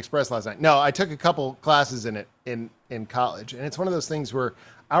Holiday Inn Express last night. No, I took a couple classes in it in college, and it's one of those things where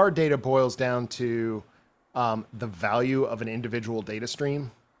our data boils down to the value of an individual data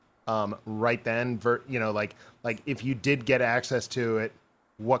stream. right then, like if you did get access to it,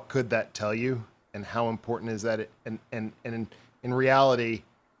 what could that tell you, and how important is that? And in reality,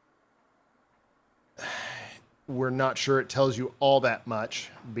 we're not sure it tells you all that much,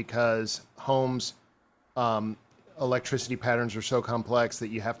 because homes, electricity patterns are so complex that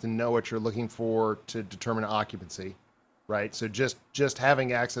you have to know what you're looking for to determine occupancy, right? So just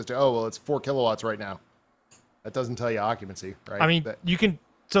having access to, oh, well, it's 4 kilowatts right now, that doesn't tell you occupancy, right? I mean, you can,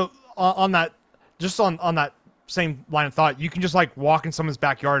 so on that, just on that same line of thought, you can just like walk in someone's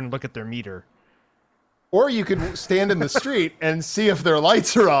backyard and look at their meter. Or you could stand in the street and see if their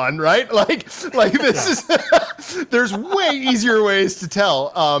lights are on, right? Like this is, there's way easier ways to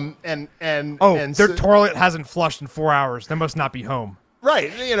tell. And their toilet hasn't flushed in 4 hours. They must not be home.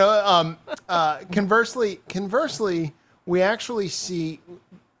 Right. Conversely, we actually see,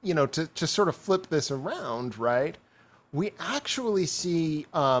 to sort of flip this around, right? We actually see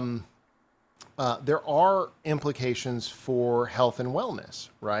there are implications for health and wellness,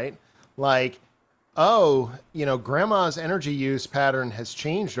 right? Like, grandma's energy use pattern has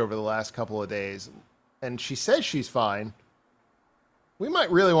changed over the last couple of days, and she says she's fine. We might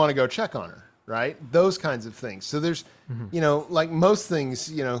really want to go check on her, right? Those kinds of things. So there's, like most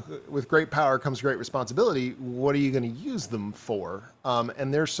things, with great power comes great responsibility. What are you going to use them for?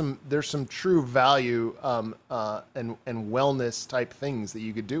 And there's some true value and wellness type things that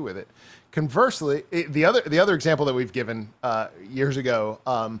you could do with it. Conversely, the other example that we've given years ago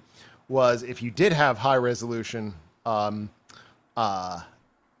was if you did have high resolution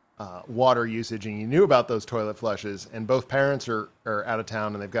water usage and you knew about those toilet flushes, and both parents are out of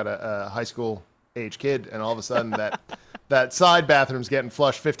town and they've got a high school age kid, and all of a sudden that side bathroom's getting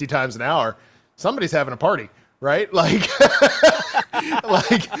flushed 50 times an hour, somebody's having a party, right? Like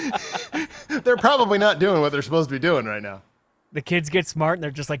they're probably not doing what they're supposed to be doing right now. The kids get smart and they're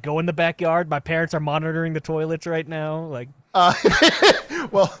just like, go in the backyard. My parents are monitoring the toilets right now. Like,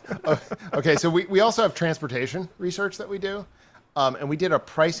 okay. So we also have transportation research that we do. And we did a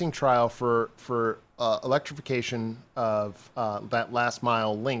pricing trial for electrification of that last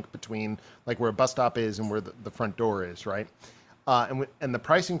mile link between like where a bus stop is and where the front door is, right? And the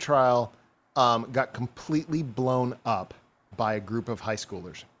pricing trial got completely blown up by a group of high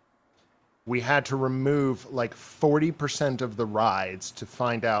schoolers. We had to remove like 40% of the rides to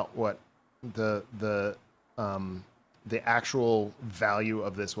find out what the actual value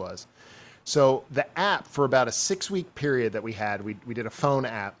of this was. So the app, for about a 6-week period that we had, we did a phone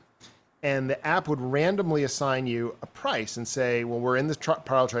app, and the app would randomly assign you a price and say, well, we're in this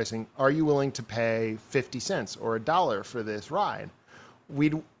trial tracing. Are you willing to pay 50 cents or $1 for this ride?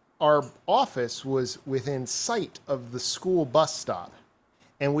 Our office was within sight of the school bus stop,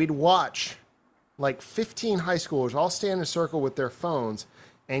 and we'd watch like 15 high schoolers all stand in a circle with their phones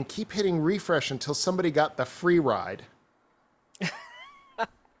and keep hitting refresh until somebody got the free ride.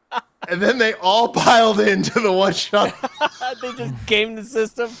 And then they all piled into the one shot. They just gamed the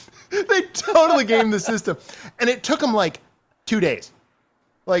system. They totally gamed the system. And it took them like 2 days.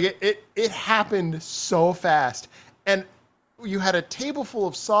 Like it happened so fast. And you had a table full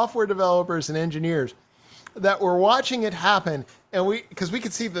of software developers and engineers that were watching it happen. And because we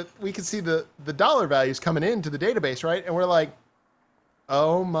could see the dollar values coming into the database, right? And we're like,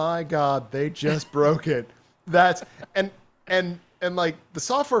 oh my God, they just broke it. And like the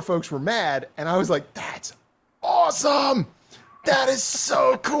software folks were mad, and I was like, that's awesome. That is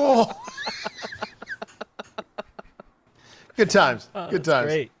so cool. Good times. Good times.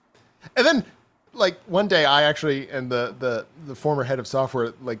 Great. And then like one day I actually, and the former head of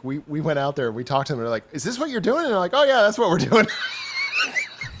software, like we went out there and we talked to them. They're like, is this what you're doing? And they're like, oh yeah, that's what we're doing.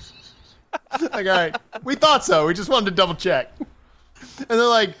 Like, all right, we thought so. We just wanted to double check. And they're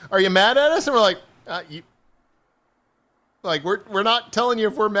like, are you mad at us? And we're like, like we're not telling you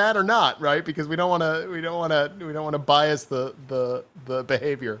if we're mad or not, right? Because we don't want to bias the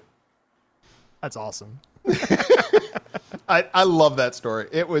behavior. That's awesome. I love that story.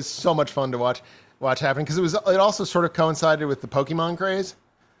 It was so much fun to watch happen, because it also sort of coincided with the Pokemon craze.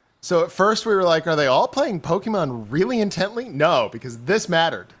 So at first we were like, are they all playing Pokemon really intently? No, because this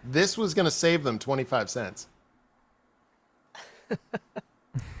mattered. This was going to save them 25 cents. You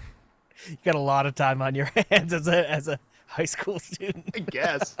got a lot of time on your hands as a high school student, I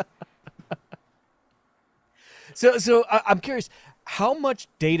guess. So I'm curious, how much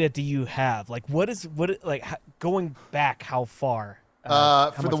data do you have? Like, going back how far?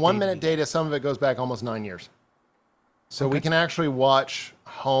 For the 1 minute data, some of it goes back almost 9 years. So we can actually watch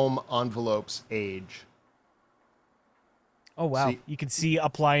home envelopes age. Oh, wow. You can see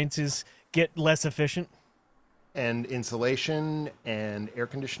appliances get less efficient? and insulation and air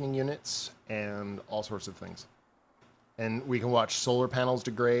conditioning units and all sorts of things. And we can watch solar panels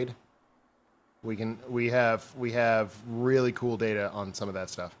degrade. We have really cool data on some of that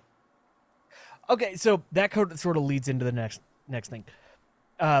stuff. Okay, so that code sort of leads into the next thing.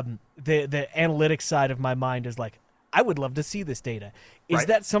 The analytics side of my mind is like, I would love to see this data. Is Right.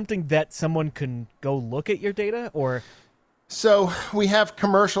 that something that someone can go look at your data, or? So we have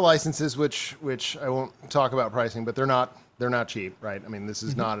commercial licenses, which I won't talk about pricing, but they're not cheap, right? I mean, this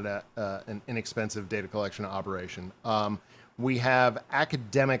is not an inexpensive data collection operation. We have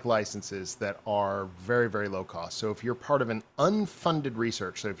academic licenses that are very, very low cost. So if you're part of an unfunded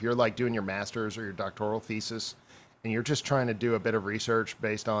research, so if you're like doing your master's or your doctoral thesis, and you're just trying to do a bit of research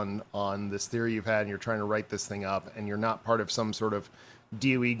based on this theory you've had, and you're trying to write this thing up, and you're not part of some sort of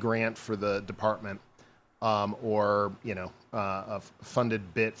DOE grant for the department, or a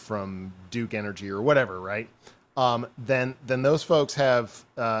funded bit from Duke Energy or whatever, right? Then those folks have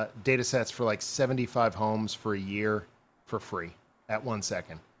data sets for like 75 homes for a year for free at 1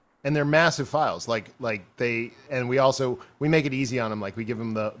 second, and they're massive files. We make it easy on them. Like we give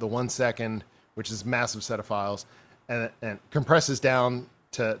them the 1 second, which is a massive set of files, and compresses down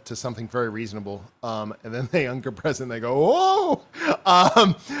to something very reasonable, and then they uncompress it and they go, whoa!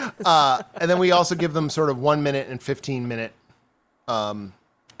 And then we also give them sort of 1 minute and 15 minute,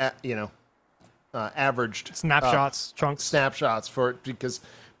 averaged snapshots for it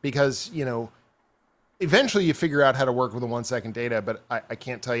because eventually you figure out how to work with the 1 second data, but I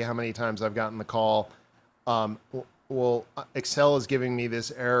can't tell you how many times I've gotten the call. Well, Excel is giving me this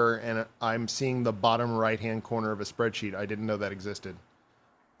error, and I'm seeing the bottom right-hand corner of a spreadsheet. I didn't know that existed.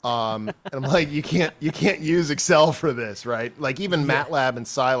 And I'm like, you can't use Excel for this, right? Like even MATLAB and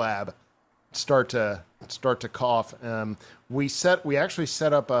Scilab start to cough. We actually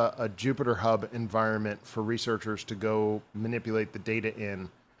set up a Jupyter Hub environment for researchers to go manipulate the data in,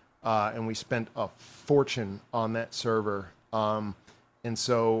 and we spent a fortune on that server. And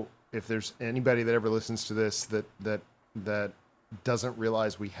so if there's anybody that ever listens to this that doesn't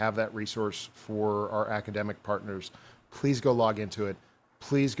realize we have that resource for our academic partners, please go log into it.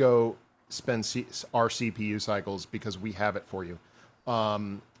 Please go spend our CPU cycles because we have it for you,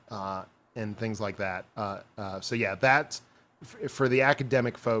 and things like that. So yeah, that's for the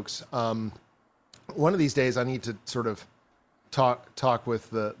academic folks. One of these days, I need to sort of talk with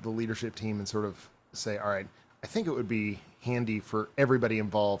the leadership team and sort of say, all right, I think it would be handy for everybody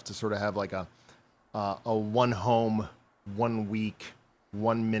involved to sort of have like a 1 home, 1 week,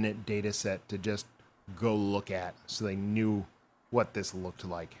 1 minute data set to just go look at, so they knew what this looked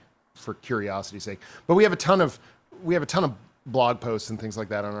like, for curiosity's sake. But we have a ton of blog posts and things like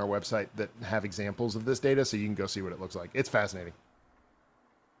that on our website that have examples of this data, so you can go see what it looks like. It's fascinating.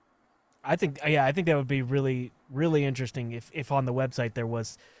 I think that would be really, really interesting if on the website there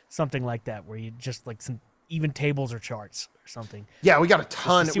was something like that, where you just like some even tables or charts or something. Yeah, we got a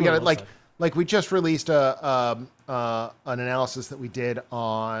ton. To see We what got it looks like we just released an analysis that we did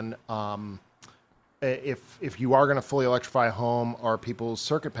on if you are going to fully electrify a home, are people's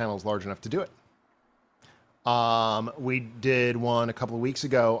circuit panels large enough to do it? We did one a couple of weeks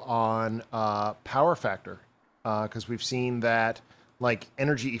ago on power factor, because we've seen that like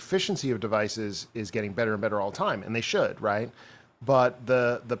energy efficiency of devices is getting better and better all the time, and they should, right? But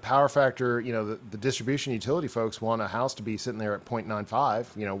the power factor, the distribution utility folks want a house to be sitting there at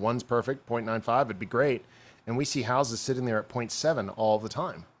 0.95. One's perfect, 0.95 would be great. And we see houses sitting there at 0.7 all the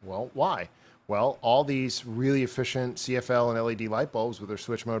time. Well, why? Well, all these really efficient CFL and LED light bulbs with their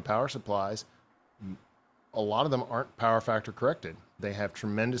switch mode power supplies, a lot of them aren't power factor corrected. They have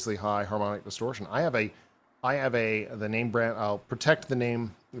tremendously high harmonic distortion. I have the name brand. I'll protect the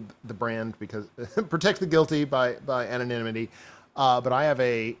brand because protect the guilty by anonymity. But I have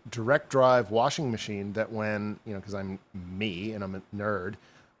a direct drive washing machine that because I'm me and I'm a nerd,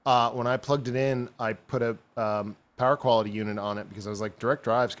 when I plugged it in, I put a power quality unit on it because I was like, direct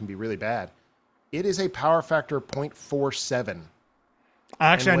drives can be really bad. It is a power factor 0.47.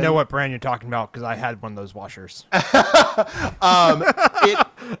 I know what brand you're talking about because I had one of those washers.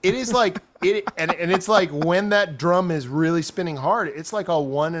 It is like and it's like when that drum is really spinning hard, it's like a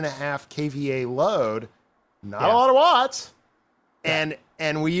 1.5 kVA load, not a lot of watts. And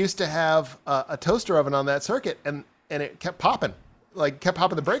we used to have a toaster oven on that circuit, and it kept popping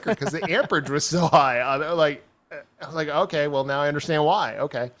the breaker because the amperage was so high. I was like, okay, well now I understand why.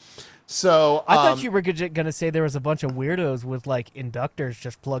 Okay. So I thought you were going to say there was a bunch of weirdos with like inductors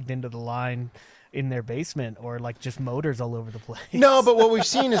just plugged into the line in their basement, or like just motors all over the place. No, but what we've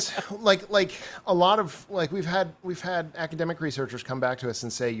seen is like a lot of we've had academic researchers come back to us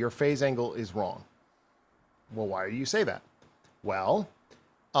and say your phase angle is wrong. well, why do you say that? Well,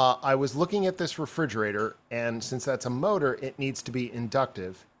 I was looking at this refrigerator, and since that's a motor, it needs to be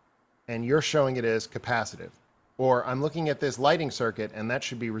inductive, and you're showing it as capacitive. Or I'm looking at this lighting circuit, and that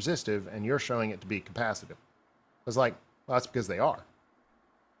should be resistive, and you're showing it to be capacitive. I was like, well, that's because they are.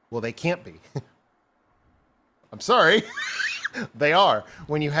 Well, they can't be. I'm sorry. They are.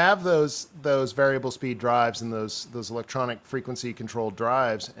 When you have those variable speed drives and those electronic frequency controlled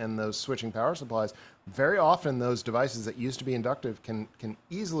drives and those switching power supplies, very often those devices that used to be inductive can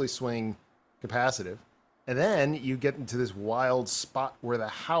easily swing capacitive. And then you get into this wild spot where the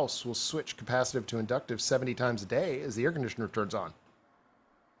house will switch capacitive to inductive 70 times a day as the air conditioner turns on.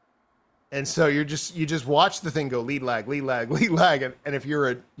 And so you just watch the thing go lead lag, lead lag, lead lag. And if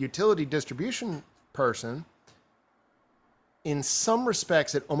you're a utility distribution person, in some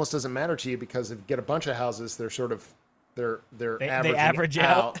respects, it almost doesn't matter to you, because if you get a bunch of houses, they're sort of they're averaging average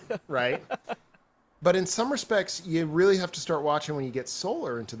out. Right? But in some respects, you really have to start watching when you get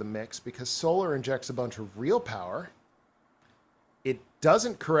solar into the mix, because solar injects a bunch of real power. It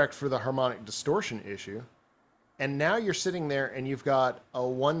doesn't correct for the harmonic distortion issue. And now you're sitting there and you've got a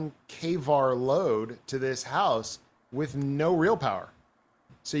 1 kVAR load to this house with no real power.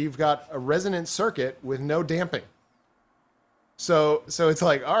 So you've got a resonant circuit with no damping. So it's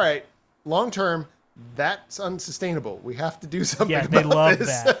like, all right, long term, that's unsustainable. We have to do something about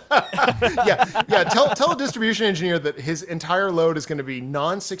this. Yeah, they love that. yeah. Tell a distribution engineer that his entire load is going to be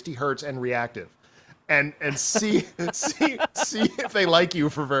non-60 hertz and reactive, and see if they like you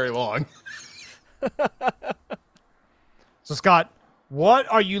for very long. So Scott,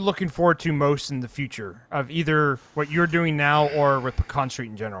 what are you looking forward to most in the future of either what you're doing now or with Pecan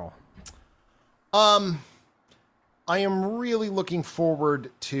Street in general? I am really looking forward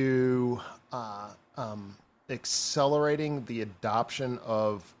to accelerating the adoption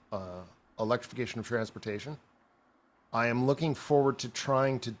of electrification of transportation. I am looking forward to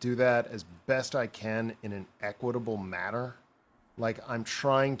trying to do that as best I can in an equitable manner. Like, I'm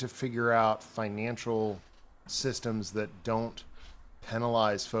trying to figure out financial systems that don't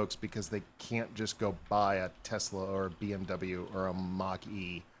penalize folks because they can't just go buy a Tesla or a BMW or a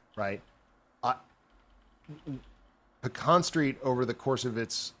Mach-E, right? Pecan Street, over the course of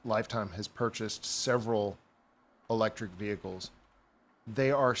its lifetime, has purchased several electric vehicles.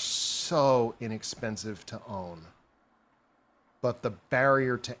 They are so inexpensive to own, but the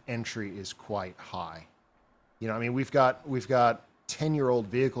barrier to entry is quite high. You know, I mean, we've got 10-year-old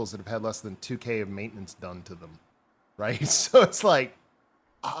vehicles that have had less than 2K of maintenance done to them, right? So it's like,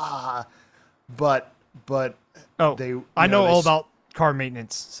 but I know all about car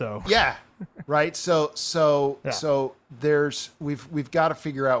maintenance, so yeah. Right. So we've got to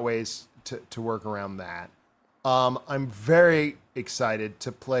figure out ways to work around that. I'm very excited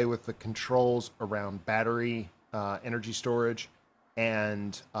to play with the controls around battery energy storage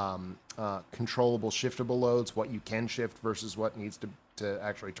and controllable shiftable loads, what you can shift versus what needs to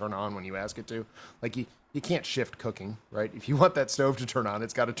actually turn on when you ask it to. Like you can't shift cooking, right? If you want that stove to turn on,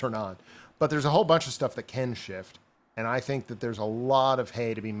 it's got to turn on. But there's a whole bunch of stuff that can shift. And I think that there's a lot of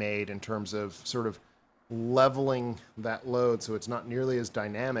hay to be made in terms of sort of leveling that load so it's not nearly as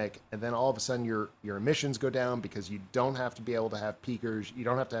dynamic. And then all of a sudden your emissions go down because you don't have to be able to have peakers. You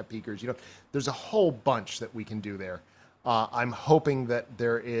don't have to have peakers. There's a whole bunch that we can do there. I'm hoping that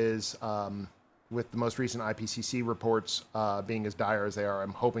there is, with the most recent IPCC reports being as dire as they are,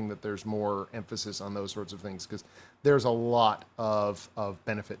 I'm hoping that there's more emphasis on those sorts of things, because there's a lot of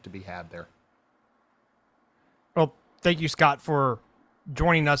benefit to be had there. Well, thank you, Scott, for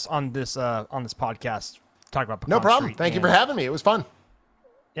joining us on this podcast. Talk about Pecan No problem. Street. Thank you for having me. It was fun.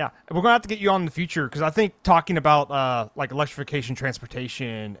 Yeah, we're gonna have to get you on in the future, because I think talking about like electrification,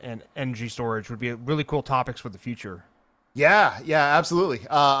 transportation, and energy storage would be really cool topics for the future. Yeah, absolutely.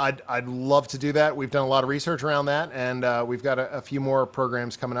 I'd love to do that. We've done a lot of research around that, and we've got a few more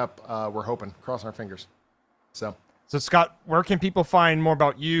programs coming up. We're hoping, crossing our fingers. So Scott, where can people find more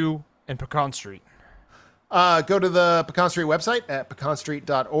about you and Pecan Street? Go to the Pecan Street website at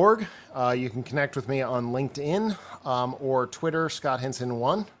pecanstreet.org. You can connect with me on LinkedIn or Twitter, Scott Hinson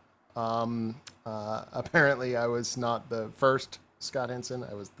 1. Apparently, I was not the first Scott Hinson.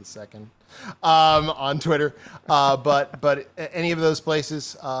 I was the second on Twitter. But any of those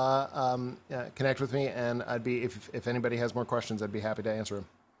places, connect with me, and I'd be if anybody has more questions, I'd be happy to answer them.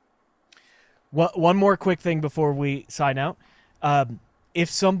 One more quick thing before we sign out. If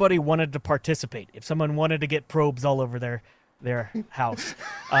somebody wanted to participate, if someone wanted to get probes all over their house,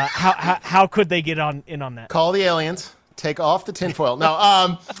 how could they get in on that? Call the aliens. Take off the tinfoil.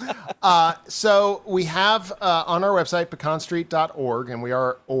 No. So we have on our website, pecanstreet.org, and we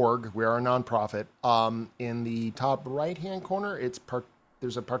are org. We are a nonprofit. In the top right-hand corner,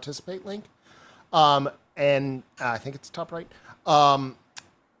 there's a participate link. And I think it's top right.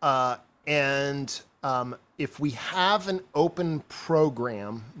 If we have an open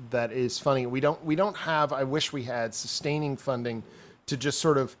program that is funding, we don't have, I wish we had sustaining funding to just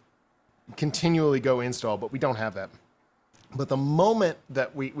sort of continually go install, but we don't have that. But the moment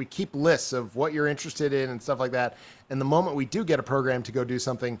that we keep lists of what you're interested in and stuff like that, and the moment we do get a program to go do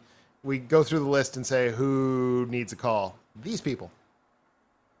something, we go through the list and say, who needs a call? These people.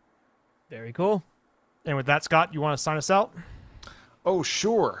 Very cool. And with that, Scott, you want to sign us out? Oh,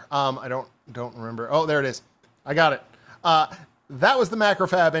 sure. I don't remember. Oh, there it is. I got it. That was the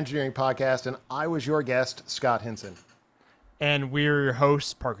Macrofab Engineering Podcast, and I was your guest, Scott Hinson. And we're your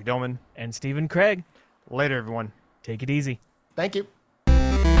hosts, Parker Dillman. And Stephen Craig. Later, everyone. Take it easy. Thank you.